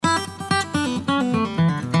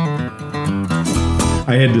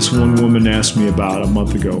I had this one woman ask me about a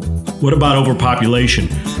month ago, what about overpopulation?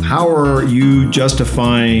 How are you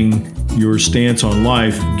justifying your stance on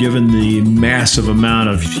life given the massive amount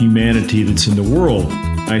of humanity that's in the world?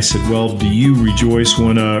 I said, well, do you rejoice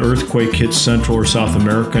when an earthquake hits Central or South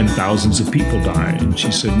America and thousands of people die? And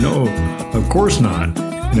she said, no, of course not.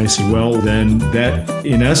 And I said, well, then that,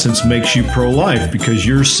 in essence, makes you pro-life because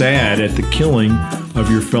you're sad at the killing of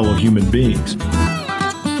your fellow human beings.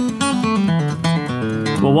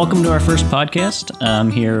 Well, welcome to our first podcast.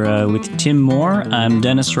 I'm here with Tim Moore. I'm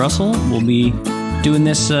Dennis Russell. We'll be doing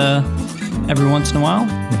this every once in a while.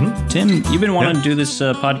 Mm-hmm. Tim, you've been wanting to do this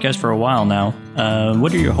podcast for a while now.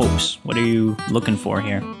 What are your hopes? What are you looking for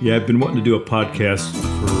here? Yeah, I've been wanting to do a podcast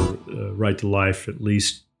for Right to Life at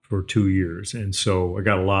least for 2 years. And so I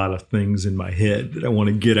got a lot of things in my head that I want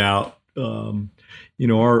to get out.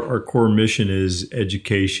 Our core mission is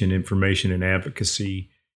education, information, and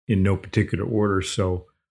advocacy in no particular order. So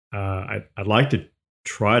I'd like to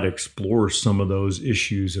try to explore some of those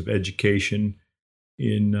issues of education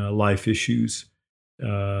in life issues,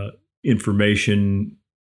 information,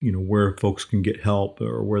 where folks can get help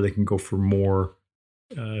or where they can go for more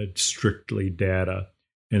strictly data,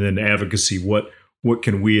 and then advocacy. What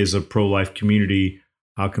can we as a pro-life community,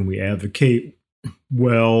 how can we advocate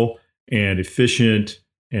well and efficient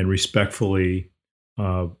and respectfully,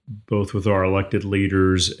 both with our elected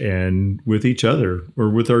leaders and with each other or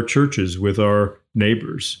with our churches, with our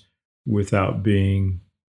neighbors, without being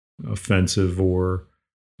offensive or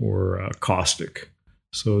caustic.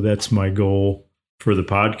 So that's my goal for the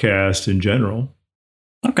podcast in general.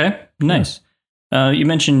 Okay, nice. You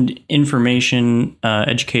mentioned information,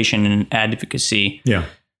 education, and advocacy. Yeah.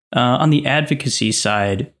 On the advocacy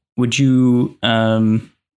side, would you, I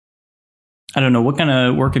don't know, what kind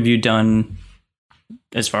of work have you done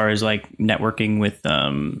as far as like networking with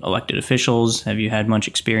elected officials? Have you had much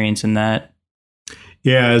experience in that?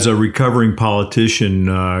 Yeah, as a recovering politician,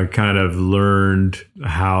 kind of learned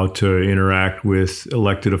how to interact with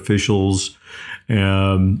elected officials.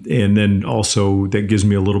 And then also that gives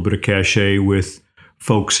me a little bit of cachet with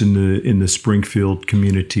folks in the Springfield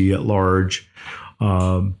community at large,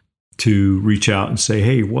 to reach out and say,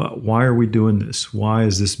 hey, why are we doing this? Why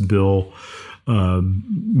is this bill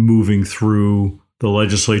moving through the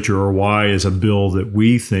legislature, or why is a bill that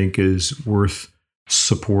we think is worth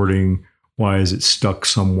supporting, why is it stuck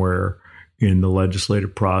somewhere in the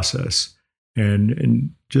legislative process?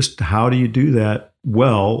 And just how do you do that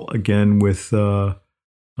well, again, with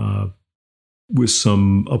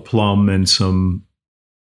some aplomb and some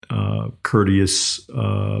courteous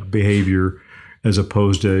behavior, as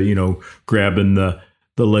opposed to, grabbing the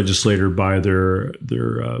legislator by their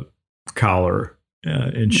collar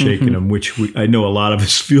and shaking them, which I know a lot of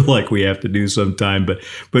us feel like we have to do sometime, but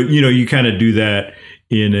you kind of do that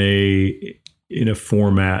in a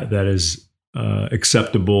format that is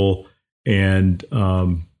acceptable and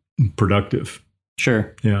productive.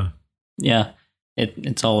 Sure. Yeah. Yeah.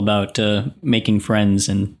 It's all about making friends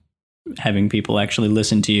and having people actually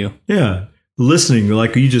listen to you. Yeah. Listening,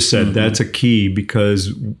 like you just said, that's a key,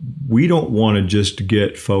 because we don't want to just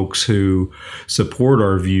get folks who support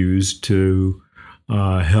our views to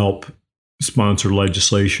help sponsor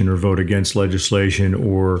legislation or vote against legislation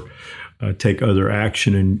or take other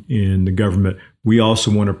action in the government. We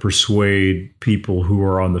also want to persuade people who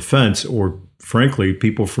are on the fence, or frankly,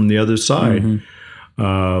 people from the other side.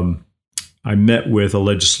 I met with a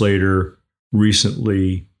legislator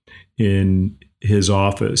recently in his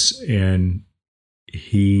office, and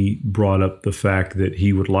he brought up the fact that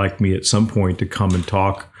he would like me at some point to come and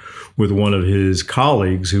talk with one of his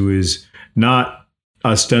colleagues who is not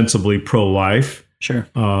ostensibly pro-life, sure,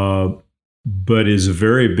 but is a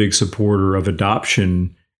very big supporter of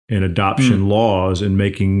adoption and adoption laws, and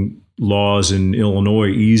making laws in Illinois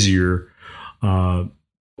easier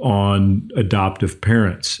on adoptive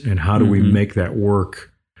parents. And how do we make that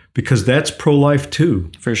work? Because that's pro-life too.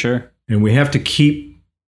 For sure. And we have to keep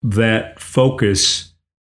that focus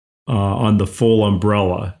on the full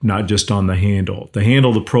umbrella, not just on the handle. The handle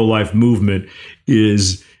of the pro-life movement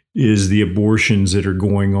is the abortions that are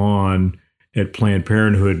going on at Planned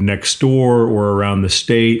Parenthood next door or around the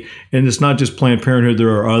state. And it's not just Planned Parenthood, there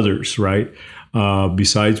are others, right?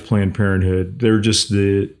 Besides Planned Parenthood. They're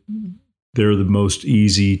the most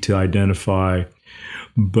easy to identify.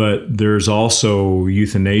 But there's also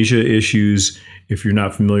euthanasia issues. If you're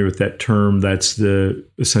not familiar with that term, that's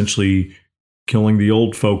essentially killing the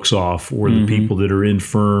old folks off, or the people that are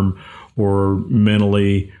infirm or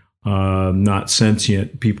mentally not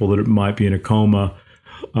sentient, people that might be in a coma.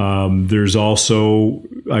 There's also,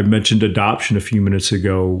 I mentioned adoption a few minutes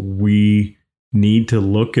ago. We need to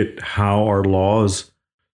look at how our laws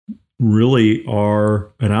really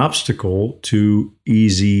are an obstacle to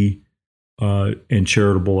easy and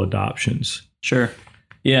charitable adoptions. Sure.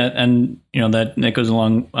 Yeah. And, that goes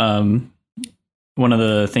along. One of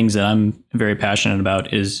the things that I'm very passionate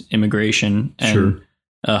about is immigration. And Sure.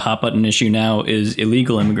 A hot button issue now is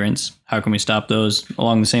illegal immigrants. How can we stop those?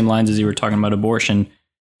 Along the same lines as you were talking about abortion,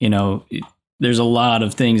 there's a lot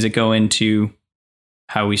of things that go into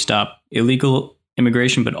how we stop illegal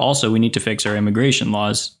immigration, but also we need to fix our immigration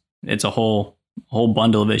laws. It's a whole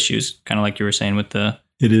bundle of issues, kind of like you were saying with the.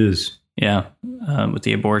 It is. Yeah, with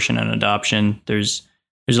the abortion and adoption, there's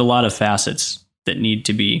a lot of facets that need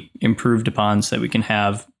to be improved upon so that we can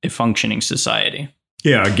have a functioning society.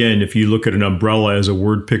 Yeah, again, if you look at an umbrella as a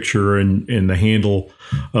word picture and the handle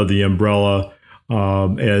of the umbrella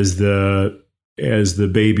as the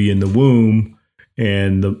baby in the womb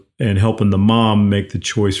and helping the mom make the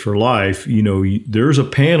choice for life, there's a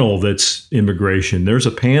panel that's immigration. There's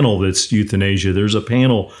a panel that's euthanasia. There's a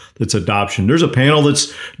panel that's adoption. There's a panel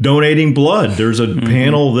that's donating blood. There's a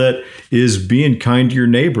panel that is being kind to your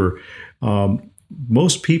neighbor.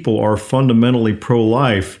 Most people are fundamentally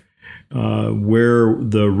pro-life. Where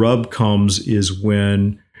the rub comes is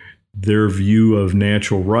when their view of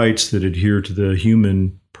natural rights that adhere to the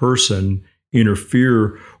human person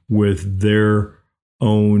interfere with their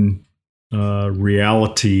own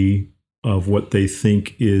reality of what they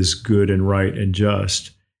think is good and right and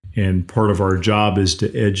just. And part of our job is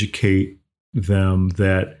to educate them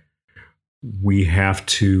that we have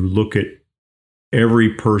to look at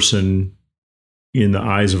every person in the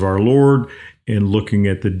eyes of our Lord and looking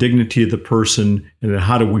at the dignity of the person, and then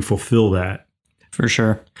how do we fulfill that? For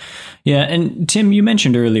sure. Yeah. And Tim, you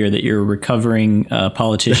mentioned earlier that you're a recovering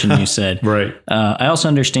politician, you said. Right. I also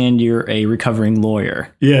understand you're a recovering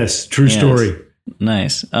lawyer. Yes. True story.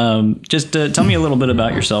 Nice. Just tell me a little bit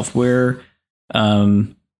about yourself. Where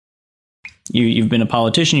you've been a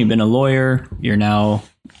politician, you've been a lawyer, you're now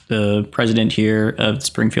the president here of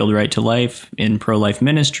Springfield Right to Life in pro-life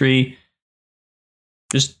ministry.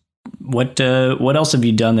 Just what else have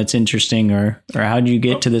you done that's interesting, or how did you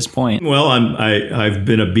get to this point? Well, I've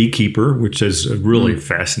been a beekeeper, which is really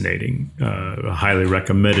fascinating. Highly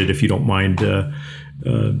recommended if you don't mind that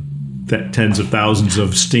tens of thousands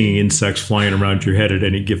of stinging insects flying around your head at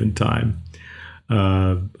any given time.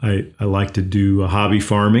 I like to do hobby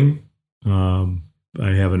farming. I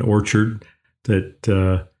have an orchard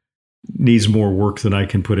that needs more work than I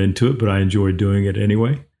can put into it, but I enjoy doing it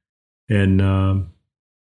anyway. And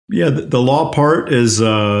the law part is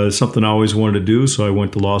something I always wanted to do. So I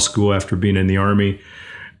went to law school after being in the Army,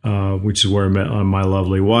 which is where I met my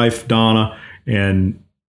lovely wife, Donna, and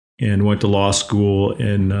went to law school.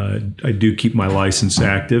 And I do keep my license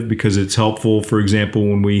active because it's helpful. For example,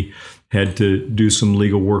 when we had to do some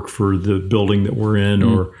legal work for the building that we're in,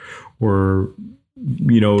 or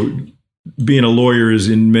being a lawyer is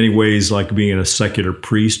in many ways like being a secular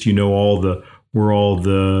priest. Where all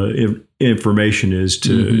the information is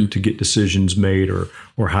to get decisions made or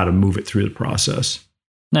how to move it through the process.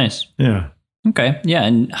 Nice. Yeah. Okay. Yeah.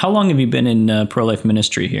 And how long have you been in pro-life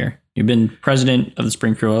ministry here? You've been president of the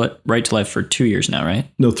Springfield Right to Life for 2 years now, right?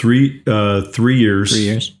 No, 3 years. 3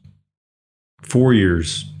 years. 4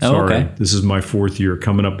 years. Sorry. Oh, okay. This is my 4th year,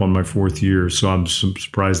 coming up on my 4th year. So I'm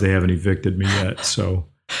surprised they haven't evicted me yet. So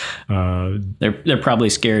they're probably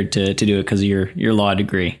scared to do it because of your law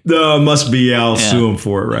degree. No, must be. I'll sue them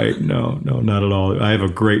for it, right? No, not at all. I have a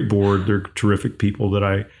great board. They're terrific people that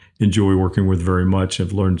I enjoy working with very much.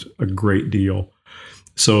 I've learned a great deal.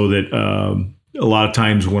 So that a lot of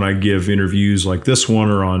times when I give interviews like this one,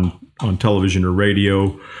 or on television or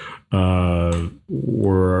radio,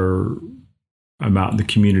 or I'm out in the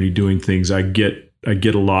community doing things, I get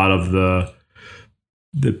a lot of the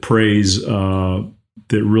praise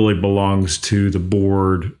that really belongs to the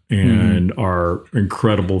board and our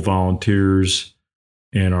incredible volunteers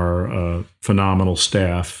and our phenomenal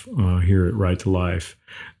staff here at Right to Life.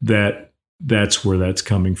 That's where that's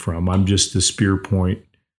coming from. I'm just the spear point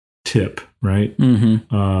tip, right? And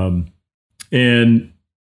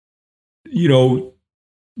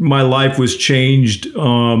my life was changed.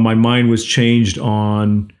 My mind was changed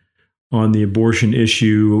on the abortion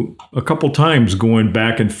issue a couple times, going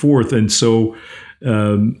back and forth, and so.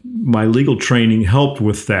 My legal training helped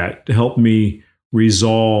with that, to help me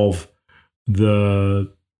resolve the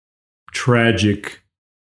tragic,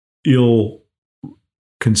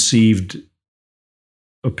 ill-conceived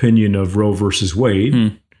opinion of Roe versus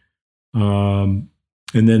Wade. And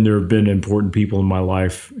then there have been important people in my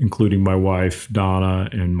life, including my wife, Donna,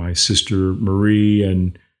 and my sister, Marie,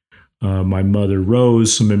 and my mother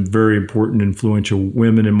Rose, some very important, influential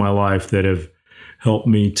women in my life that have helped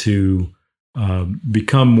me to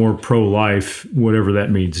become more pro-life, whatever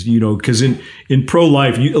that means. Because in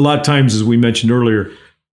pro-life, a lot of times, as we mentioned earlier,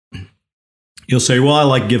 you'll say, well, I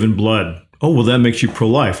like giving blood. Oh, well, that makes you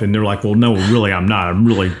pro-life. And they're like, well, no, really, I'm not. I'm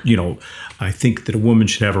really, I think that a woman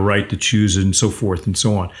should have a right to choose and so forth and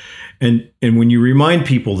so on. And when you remind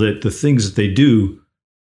people that the things that they do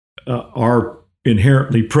are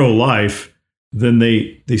inherently pro-life, then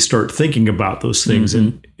they start thinking about those things.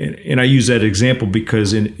 Mm-hmm. And I use that example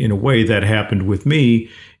because in a way that happened with me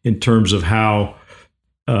in terms of how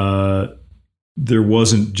there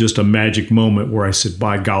wasn't just a magic moment where I said,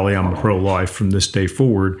 by golly, I'm pro-life from this day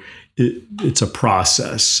forward. It's a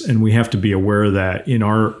process, and we have to be aware of that in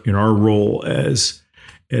our role as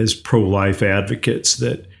pro-life advocates,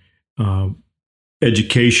 that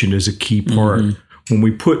education is a key part. Mm-hmm. When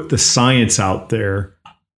we put the science out there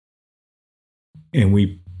and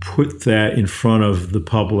we put that in front of the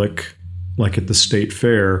public, like at the state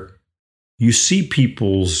fair, you see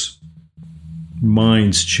people's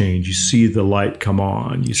minds change. You see the light come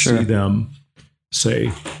on. You see them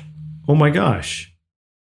say, oh my gosh,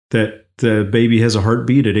 that the baby has a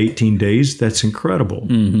heartbeat at 18 days. That's incredible.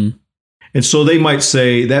 Mm-hmm. And so they might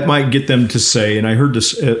say, that might get them to say, and I heard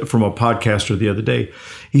this from a podcaster the other day.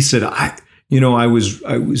 He said, I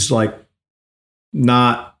was like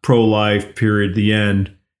not pro-life, period, the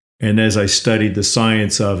end. And as I studied the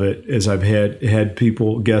science of it, as I've had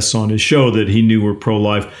guests on his show that he knew were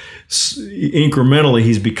pro-life, incrementally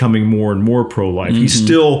he's becoming more and more pro-life. Mm-hmm. He's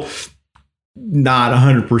still not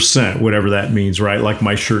 100%, whatever that means, right? Like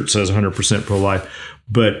my shirt says 100% pro-life,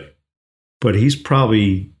 but he's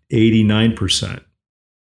probably 89%.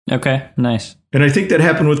 Okay, nice. And I think that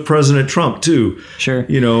happened with President Trump too. Sure.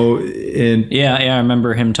 And yeah, I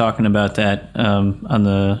remember him talking about that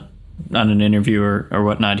on an interview or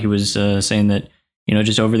whatnot. He was saying that,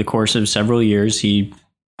 just over the course of several years,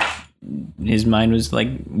 his mind was like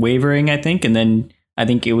wavering, I think. And then I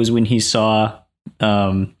think it was when he saw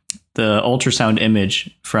the ultrasound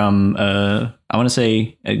image from, I want to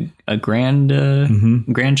say a grandchild.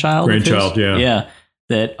 Grandchild, yeah. Yeah.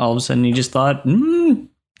 That all of a sudden he just thought,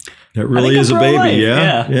 that really is a baby.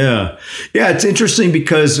 Yeah. It's interesting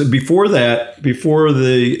because before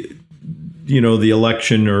the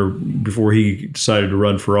election, or before he decided to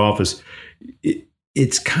run for office,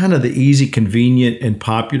 it's kind of the easy, convenient, and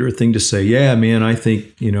popular thing to say, yeah, man, I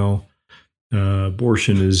think,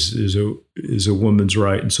 abortion is a woman's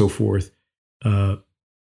right and so forth.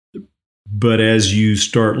 But as you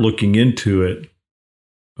start looking into it,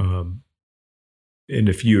 and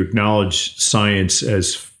if you acknowledge science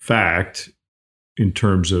as fact in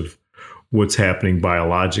terms of what's happening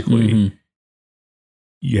biologically, mm-hmm.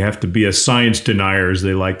 you have to be a science denier, as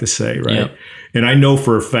they like to say, right? Yep. And I know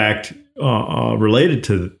for a fact, related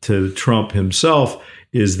to Trump himself,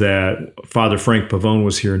 is that Father Frank Pavone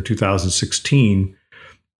was here in 2016,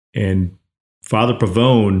 and Father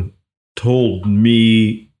Pavone told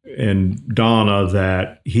me and Donna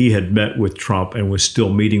that he had met with Trump and was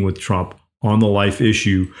still meeting with Trump on the life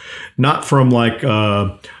issue, not from like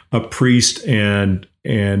a priest and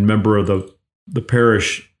member of the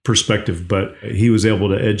parish perspective, but he was able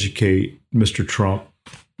to educate Mr. Trump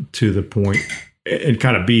to the point and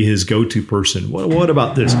kind of be his go-to person. What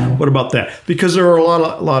about this? What about that? Because there are a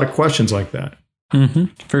lot of questions like that. Mm-hmm,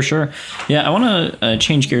 for sure. Yeah, I want to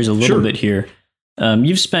change gears a little bit here.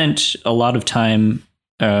 You've spent a lot of time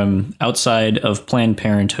outside of Planned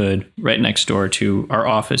Parenthood, right next door to our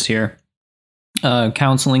office here,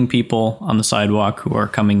 counseling people on the sidewalk who are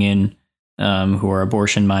coming in, who are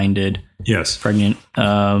abortion-minded, yes, pregnant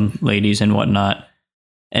ladies and whatnot.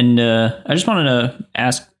 And I just wanted to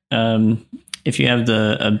ask if you have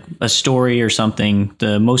a story or something,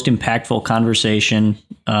 the most impactful conversation,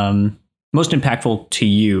 most impactful to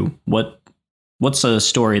you. What's a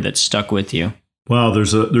story that stuck with you? Well,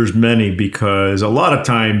 there's many, because a lot of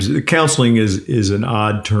times counseling is an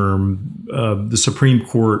odd term. The Supreme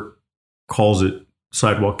Court calls it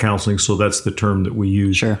sidewalk counseling, so that's the term that we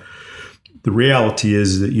use. Sure. The reality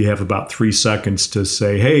is that you have about 3 seconds to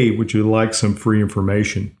say, hey, would you like some free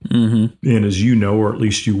information? Mm-hmm. And as you know, or at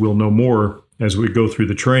least you will know more as we go through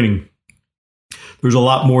the training, there's a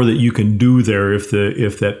lot more that you can do there if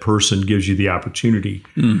that person gives you the opportunity.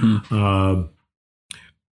 Mm-hmm.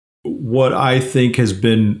 What I think has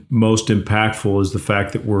been most impactful is the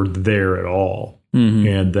fact that we're there at all, mm-hmm.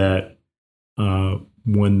 and that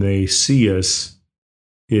when they see us,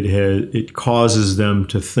 it causes them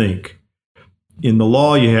to think. In the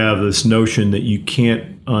law, you have this notion that you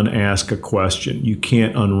can't unask a question, you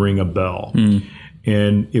can't unring a bell. Mm.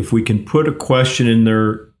 And if we can put a question in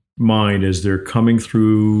their mind as they're coming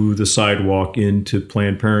through the sidewalk into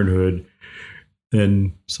Planned Parenthood,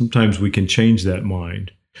 then sometimes we can change that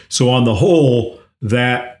mind. So on the whole,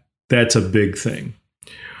 that's a big thing.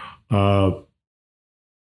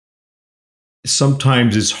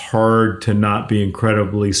 Sometimes it's hard to not be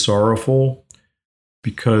incredibly sorrowful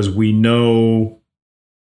because we know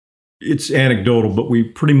it's anecdotal, but we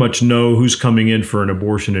pretty much know who's coming in for an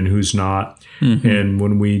abortion and who's not. Mm-hmm. And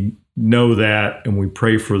when we know that and we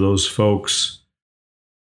pray for those folks,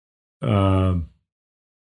 and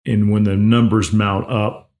when the numbers mount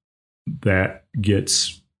up, that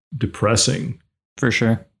gets depressing. For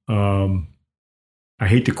sure. I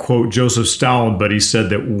hate to quote Joseph Stalin, but he said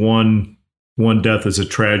that one death is a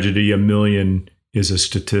tragedy, 1 million is a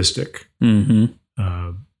statistic. Mm-hmm.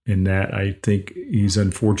 And that, I think he's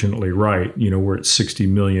unfortunately right. We're at 60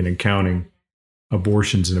 million and counting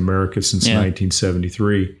abortions in America since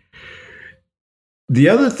 1973. The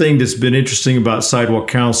other thing that's been interesting about sidewalk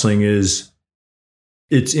counseling is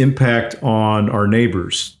its impact on our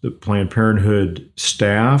neighbors, the Planned Parenthood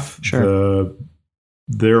staff, sure.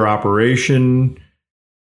 Their operation,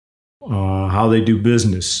 how they do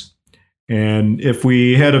business. And if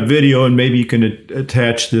we had a video, and maybe you can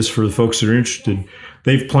attach this for the folks that are interested,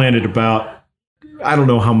 they've planted about, I don't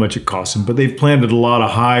know how much it costs them, but they've planted a lot of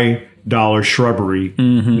high dollar shrubbery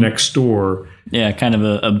next door. Yeah, kind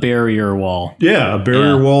of a barrier wall. Yeah, a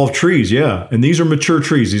barrier wall of trees, yeah. And these are mature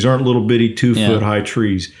trees. These aren't little bitty 2-foot high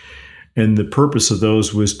trees. And the purpose of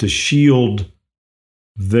those was to shield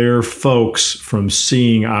their folks from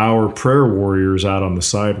seeing our prayer warriors out on the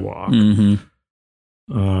sidewalk. Mm-hmm.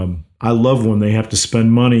 I love when they have to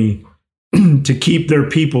spend money to keep their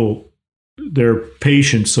people, their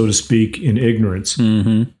patients, so to speak, in ignorance.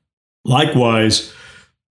 Mm-hmm. Likewise,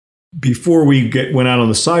 before we went out on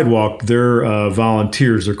the sidewalk, their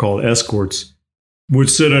volunteers, they're called escorts, would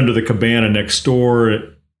sit under the cabana next door,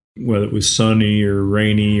 whether it was sunny or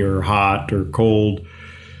rainy or hot or cold.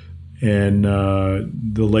 And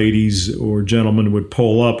the ladies or gentlemen would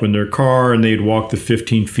pull up in their car and they'd walk the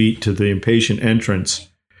 15 feet to the inpatient entrance.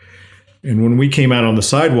 And when we came out on the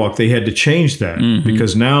sidewalk, they had to change that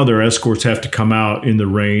because now their escorts have to come out in the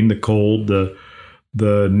rain, the cold, the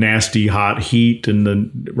nasty hot heat.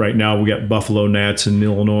 And right now we got buffalo gnats in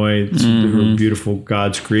Illinois. It's a beautiful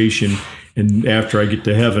God's creation. And after I get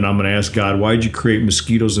to heaven, I'm going to ask God, why'd you create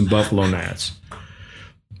mosquitoes and buffalo gnats?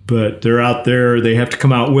 But they're out there. They have to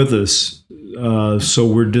come out with us. So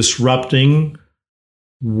we're disrupting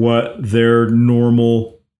what their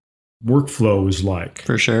normal workflow is like.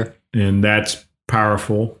 For sure. And that's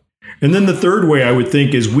powerful. And then the third way I would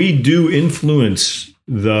think is we do influence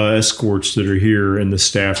the escorts that are here and the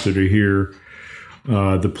staff that are here,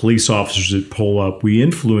 the police officers that pull up. We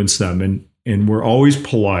influence them, and we're always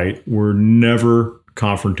polite. We're never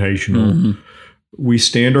confrontational. Mm-hmm. We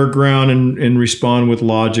stand our ground and respond with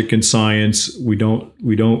logic and science. We don't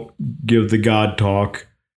give the God talk.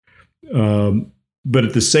 But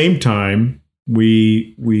at the same time,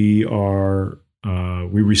 we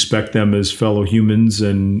respect them as fellow humans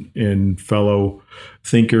and fellow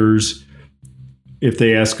thinkers. If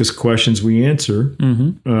they ask us questions, we answer.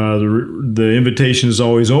 Mm-hmm. The invitation is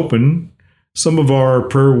always open. Some of our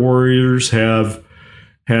prayer warriors have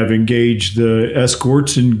engaged the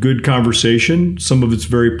escorts in good conversation. Some of it's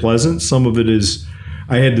very pleasant. Some of it is,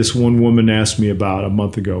 I had this one woman ask me about a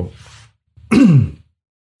month ago,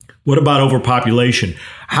 what about overpopulation?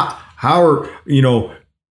 How are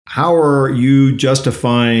you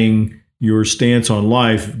justifying your stance on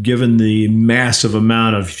life given the massive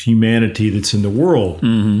amount of humanity that's in the world?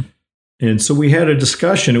 Mm-hmm. And so we had a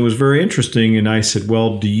discussion. It was very interesting. And I said,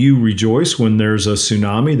 well, do you rejoice when there's a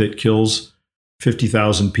tsunami that kills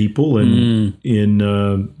 50,000 people in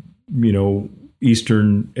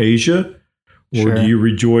Eastern Asia? Or do you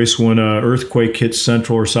rejoice when an earthquake hits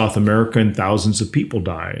Central or South America and thousands of people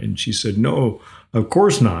die? And she said, no, of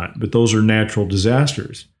course not. But those are natural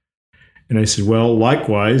disasters. And I said, well,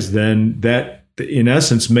 likewise, then that in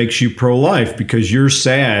essence makes you pro-life because you're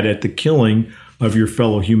sad at the killing of your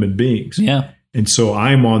fellow human beings. Yeah. And so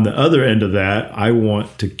I'm on the other end of that. I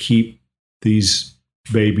want to keep these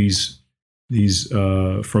babies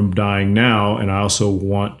from dying now. And I also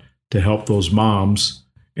want to help those moms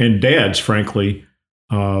and dads, frankly,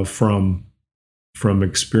 from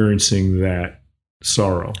experiencing that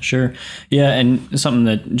sorrow. Sure. Yeah. And something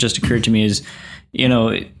that just occurred to me is,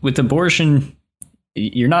 with abortion,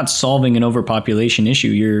 you're not solving an overpopulation issue.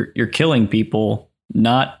 You're killing people,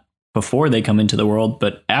 not before they come into the world,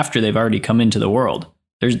 but after they've already come into the world.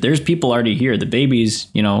 There's people already here. The babies,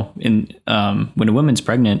 when a woman's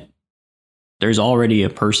pregnant, there's already a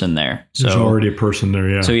person there. So, there's already a person there.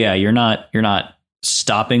 Yeah. So yeah, you're not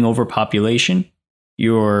stopping overpopulation.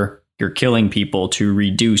 You're killing people to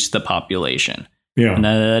reduce the population. Yeah. And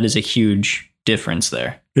that is a huge difference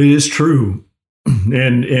there. It is true.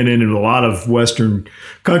 And in a lot of Western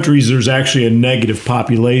countries, there's actually a negative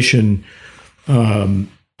population, in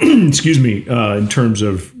terms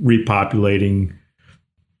of repopulating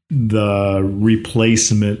the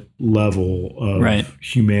replacement level of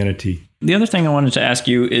humanity. The other thing I wanted to ask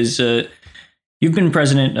you is, you've been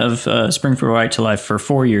president of Springfield Right to Life for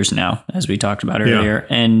 4 years now, as we talked about earlier.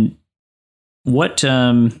 Yeah. And what,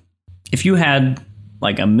 if you had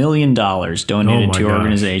like $1 million donated to your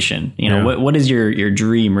organization, what is your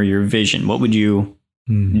dream or your vision? What would you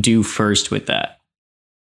do first with that?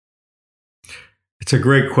 It's a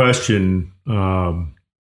great question. I'm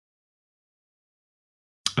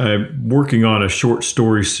working on a short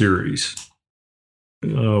story series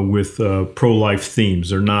with pro-life themes.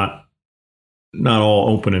 They're not all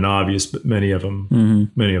open and obvious, but many of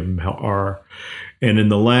them are. And in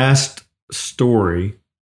the last story,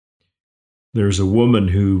 there's a woman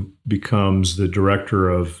who becomes the director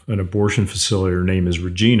of an abortion facility. Her name is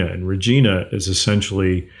Regina, and Regina is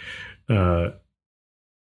essentially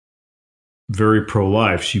very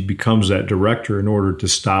pro-life. She becomes that director in order to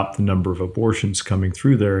stop the number of abortions coming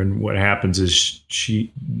through there. And what happens is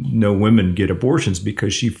no women get abortions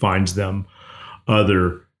because she finds them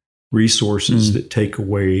other resources that take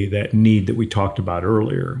away that need that we talked about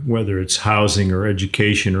earlier, whether it's housing or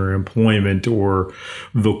education or employment or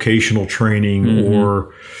vocational training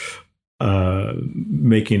or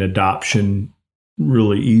making adoption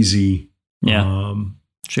really easy. Yeah.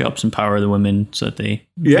 She helps empower the women so that they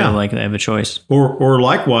feel like they have a choice. Or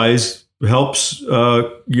likewise helps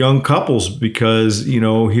young couples because,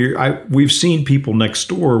 we've seen people next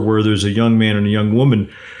door where there's a young man and a young woman.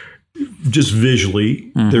 Just visually,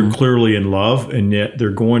 they're clearly in love, and yet they're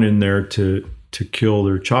going in there to kill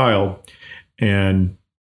their child. And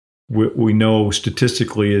we know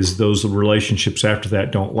statistically is those relationships after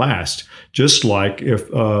that don't last. Just like if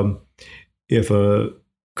a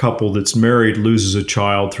couple that's married loses a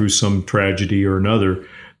child through some tragedy or another,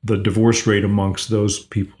 the divorce rate amongst those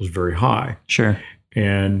people is very high. Sure.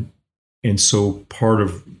 And so part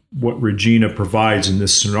of what Regina provides in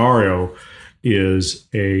this scenario is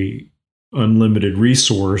a unlimited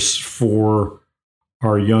resource for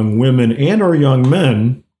our young women and our young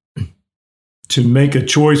men to make a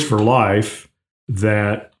choice for life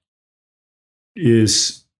that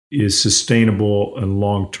is sustainable and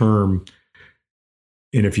long-term.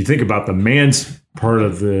 And if you think about the man's part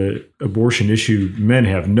of the abortion issue, men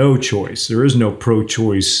have no choice. There is no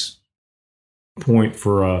pro-choice point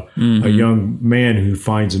for a young man who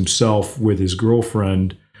finds himself with his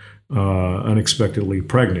girlfriend unexpectedly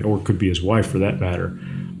pregnant, or could be his wife for that matter.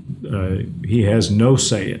 He has no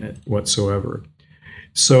say in it whatsoever.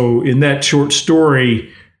 So in that short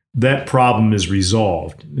story, that problem is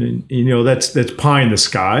resolved. And, that's pie in the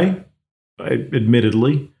sky,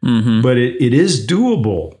 admittedly, but it is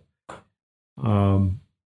doable.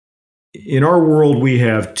 In our world, we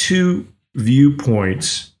have two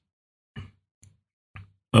viewpoints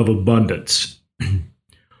of abundance.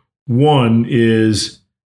 One is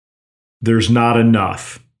there's not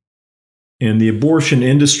enough. And the abortion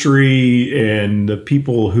industry and the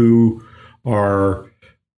people who are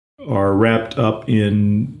wrapped up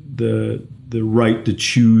in the right to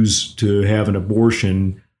choose to have an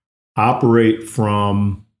abortion operate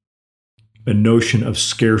from a notion of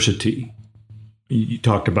scarcity. You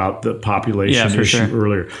talked about the population issue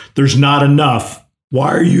earlier. There's not enough.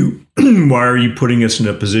 Why are you putting us in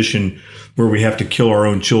a position where we have to kill our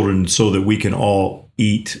own children so that we can all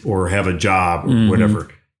eat or have a job or whatever?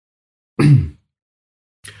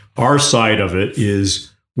 Our side of it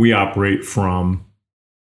is we operate from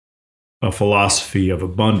a philosophy of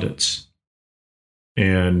abundance.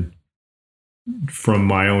 And from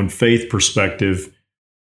my own faith perspective,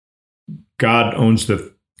 God owns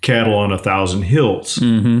the cattle on 1,000 hills.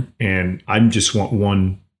 And I just want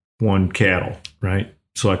one cattle, right?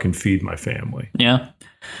 So I can feed my family.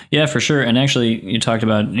 Yeah, for sure. And actually, you talked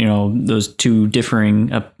about, those two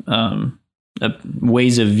differing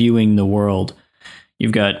ways of viewing the world.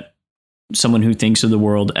 You've got someone who thinks of the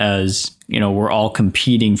world as, we're all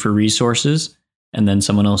competing for resources, and then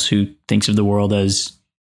someone else who thinks of the world as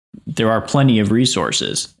there are plenty of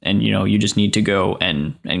resources, and, you just need to go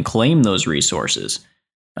and claim those resources,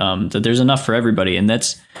 that there's enough for everybody. And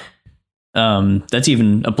that's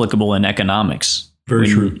even applicable in economics. Very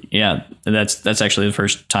true. Yeah, that's actually the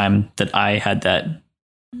first time that I had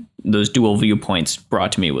those dual viewpoints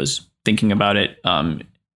brought to me, was thinking about it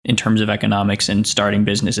in terms of economics and starting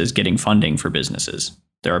businesses, getting funding for businesses.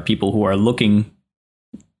 There are people who are looking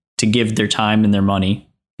to give their time and their money.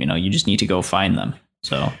 You just need to go find them.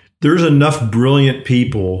 So there's enough brilliant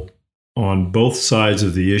people on both sides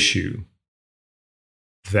of the issue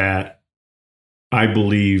that I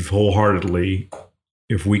believe wholeheartedly,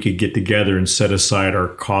 if we could get together and set aside our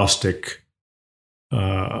caustic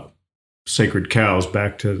sacred cows,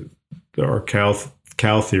 back to our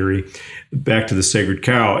cow theory, back to the sacred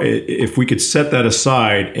cow, if we could set that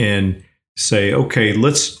aside and say, okay,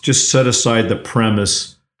 let's just set aside the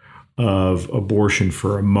premise of abortion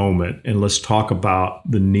for a moment, and let's talk about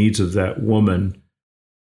the needs of that woman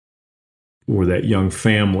or that young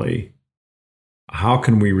family. How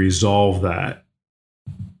can we resolve that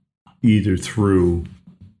either through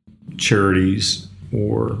charities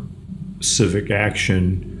or civic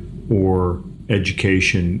action or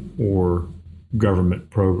education or government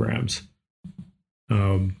programs?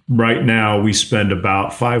 Right now, we spend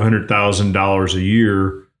about $500,000 a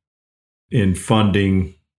year in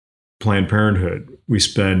funding Planned Parenthood. We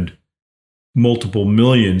spend multiple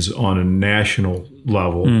millions on a national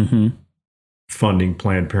level funding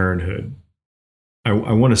Planned Parenthood. I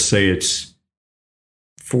want to say it's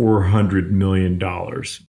 $400 million.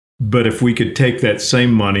 But if we could take that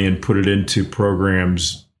same money and put it into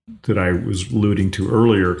programs that I was alluding to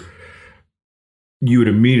earlier, you would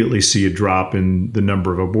immediately see a drop in the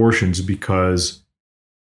number of abortions, because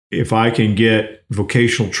if I can get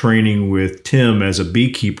vocational training with Tim as a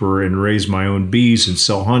beekeeper and raise my own bees and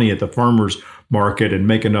sell honey at the farmer's market and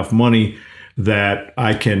make enough money that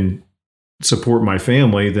I can support my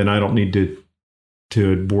family, then I don't need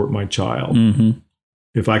to abort my child.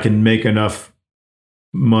 If I can make enough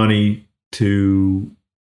money to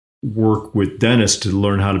work with Dennis to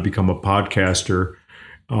learn how to become a podcaster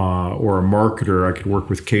or a marketer, I could work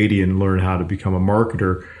with Katie and learn how to become a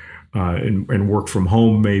marketer and work from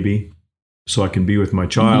home maybe, so I can be with my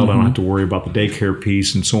child. I don't have to worry about the daycare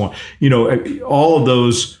piece and so on. All of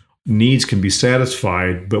those needs can be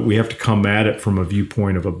satisfied, but we have to come at it from a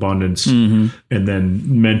viewpoint of abundance and then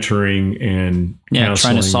mentoring and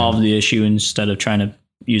trying to solve the issue instead of trying to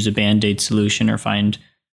use a Band-Aid solution or find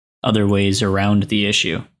other ways around the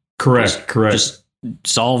issue. Correct. Just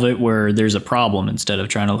solve it where there's a problem instead of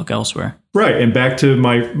trying to look elsewhere. Right. And back to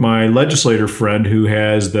my legislator friend who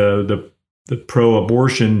has the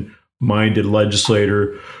pro-abortion minded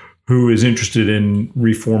legislator who is interested in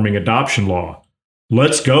reforming adoption law.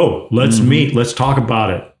 Let's go. Let's meet. Let's talk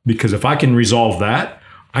about it. Because if I can resolve that,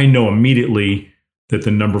 I know immediately that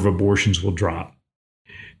the number of abortions will drop.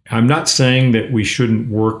 I'm not saying that we shouldn't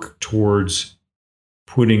work towards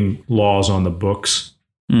putting laws on the books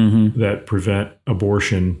that prevent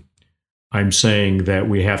abortion. I'm saying that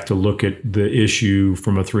we have to look at the issue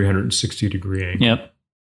from a 360-degree angle. Yep.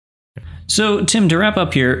 So, Tim, to wrap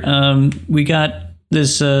up here, we got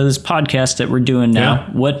this podcast that we're doing now.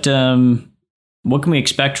 Yeah. What can we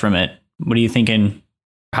expect from it? What are you thinking?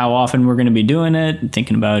 How often we're going to be doing it?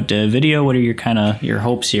 Thinking about video? What are your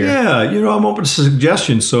hopes here? Yeah, I'm open to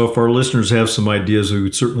suggestions. So if our listeners have some ideas, we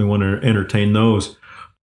would certainly want to entertain those.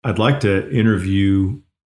 I'd like to interview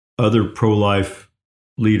other pro-life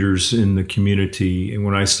leaders in the community. And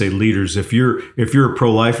when I say leaders, if you're a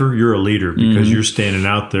pro-lifer, you're a leader because you're standing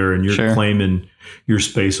out there and you're claiming your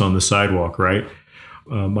space on the sidewalk, right?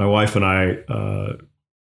 My wife and I,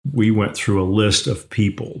 we went through a list of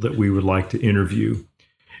people that we would like to interview.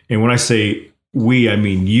 And when I say we, I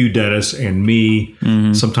mean you, Dennis, and me.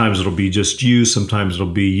 Sometimes it'll be just you. Sometimes it'll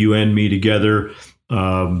be you and me together.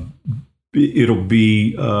 It'll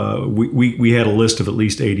be, we had a list of at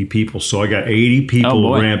least 80 people. So I got 80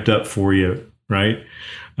 people ramped up for you, right?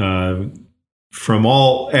 From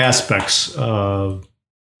all aspects,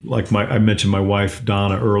 like I mentioned my wife,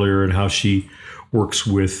 Donna, earlier, and how she works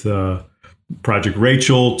with Project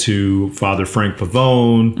Rachel, to Father Frank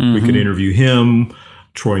Pavone. We could interview him,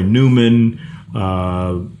 Troy Newman,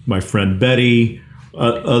 my friend Betty,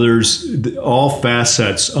 others, all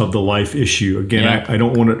facets of the life issue. Again, I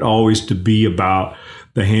don't want it always to be about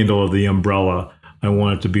the handle of the umbrella. I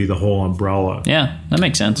want it to be the whole umbrella. Yeah, that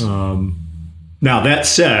makes sense. Now, that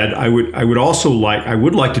said, I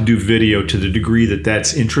would like to do video to the degree that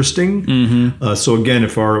that's interesting. So again,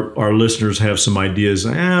 if our listeners have some ideas,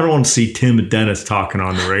 I don't want to see Tim and Dennis talking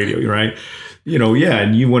on the radio, right?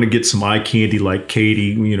 And you want to get some eye candy like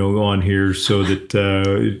Katie, on here so that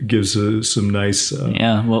it gives some nice.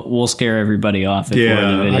 We'll scare everybody off. The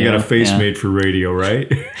video. I got a face made for radio,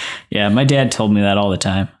 right? Yeah, my dad told me that all the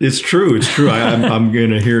time. It's true. I'm going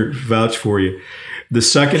to vouch for you. The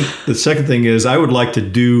second thing is I would like to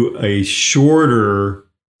do a shorter,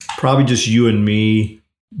 probably just you and me,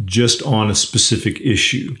 just on a specific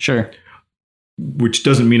issue. Sure. Which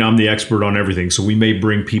doesn't mean I'm the expert on everything. So we may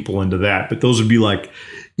bring people into that, but those would be like,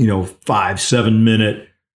 5-7 minute,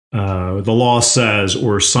 the law says,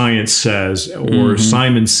 or science says, or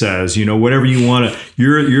Simon says, whatever you want to.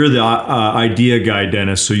 You're the idea guy,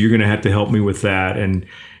 Dennis. So you're going to have to help me with that, and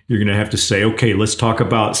you're going to have to say, okay, let's talk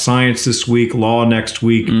about science this week, law next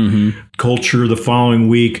week, culture the following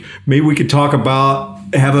week. Maybe we could talk about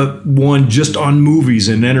one just on movies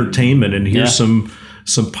and entertainment, and here's some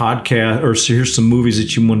podcast, or here's some movies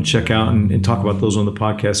that you want to check out, and talk about those on the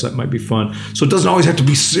podcast. That might be fun. So it doesn't always have to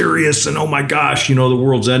be serious and, oh my gosh, the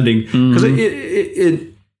world's ending, because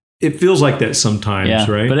it feels like that sometimes,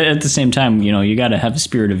 right? But at the same time, you got to have a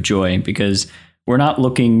spirit of joy, because we're not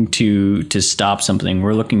looking to stop something.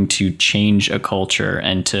 We're looking to change a culture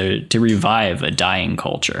and to revive a dying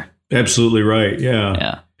culture. Absolutely right. Yeah.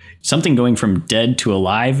 Yeah. Something going from dead to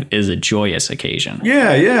alive is a joyous occasion.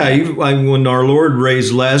 Yeah. When our Lord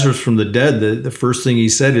raised Lazarus from the dead, the first thing he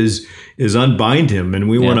said is unbind him. And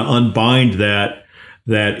we want to unbind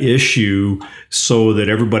that issue so that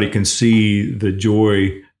everybody can see the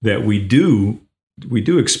joy that we do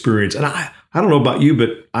experience. And I don't know about you,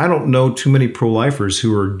 but I don't know too many pro-lifers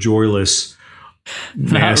who are joyless,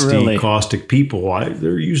 nasty, caustic people.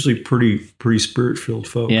 They're usually pretty spirit-filled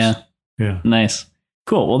folks. Yeah. Nice.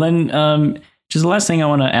 Cool. Well, then, just the last thing I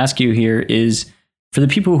want to ask you here is, for the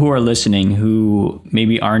people who are listening who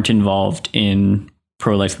maybe aren't involved in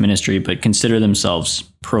pro-life ministry, but consider themselves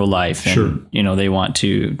pro-life, and they want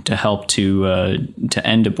to help to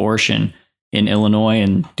end abortion in Illinois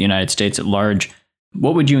and the United States at large,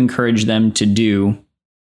 what would you encourage them to do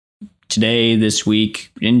today, this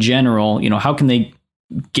week, in general? How can they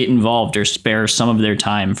get involved or spare some of their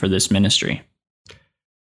time for this ministry?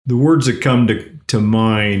 The words that come to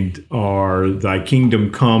mind are, thy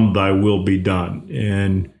kingdom come, thy will be done.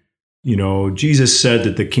 And, Jesus said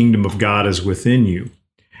that the kingdom of God is within you.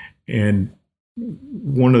 And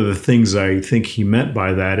one of the things I think he meant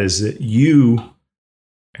by that is that you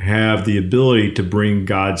have the ability to bring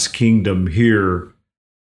God's kingdom here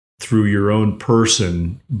through your own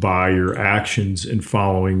person by your actions and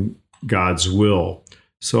following God's will.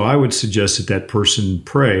 So I would suggest that person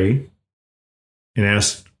pray and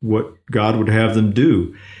ask what God would have them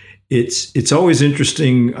do. It's always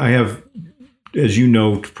interesting. I have, as you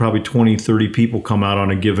know, probably 20, 30 people come out on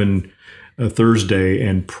a given Thursday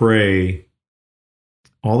and pray.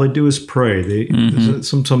 All they do is pray. They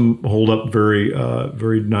some hold up very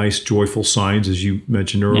very nice, joyful signs, as you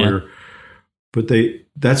mentioned earlier. Yeah. But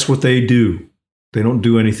that's what they do. They don't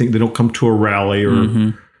do anything. They don't come to a rally,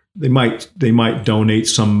 or they might donate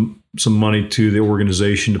some money to the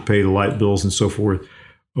organization to pay the light bills and so forth.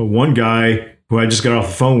 One guy who I just got off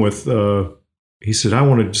the phone with, he said, I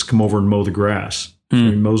want to just come over and mow the grass. So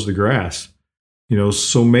he mows the grass.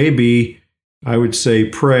 So maybe I would say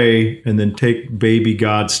pray and then take baby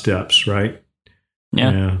God steps, right?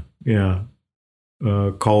 Yeah.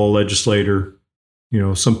 Call a legislator.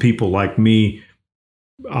 Some people like me,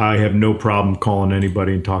 I have no problem calling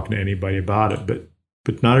anybody and talking to anybody about it,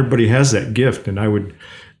 but not everybody has that gift. And I would,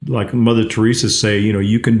 like Mother Teresa, say,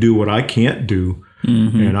 you can do what I can't do,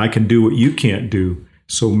 and I can do what you can't do.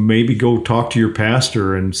 So maybe go talk to your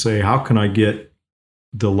pastor and say, how can I get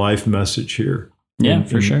the life message here?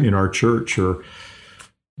 In our church, or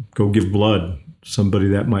go give blood. Somebody,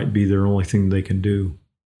 that might be their only thing they can do.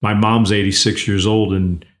 My mom's 86 years old,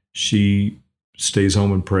 and she stays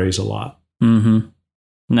home and prays a lot.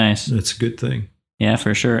 Nice. That's a good thing. Yeah,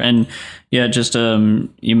 for sure. And just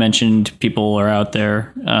you mentioned people are out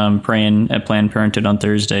there praying at Planned Parenthood on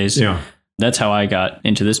Thursdays. Yeah. That's how I got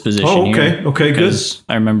into this position. Oh, okay. Here, okay, good.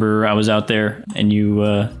 I remember I was out there, and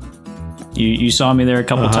you saw me there a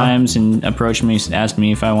couple times and approached me, asked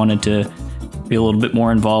me if I wanted to be a little bit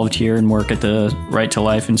more involved here and work at the Right to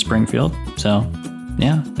Life in Springfield. So,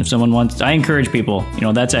 if someone wants, I encourage people,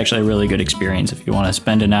 that's actually a really good experience. If you want to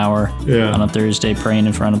spend an hour on a Thursday praying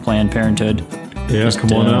in front of Planned Parenthood,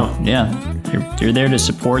 come on out. Yeah, you're there to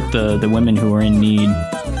support the women who are in need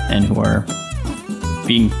and who are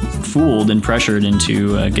being fooled and pressured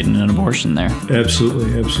into getting an abortion there.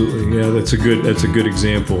 Absolutely. Yeah, that's a good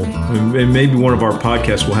example. And maybe one of our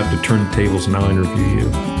podcasts will have to turn the tables and I'll interview you.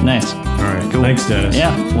 Nice. All right. Cool. Thanks, Dennis.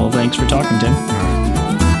 Yeah. Well, thanks for talking, Tim. All right.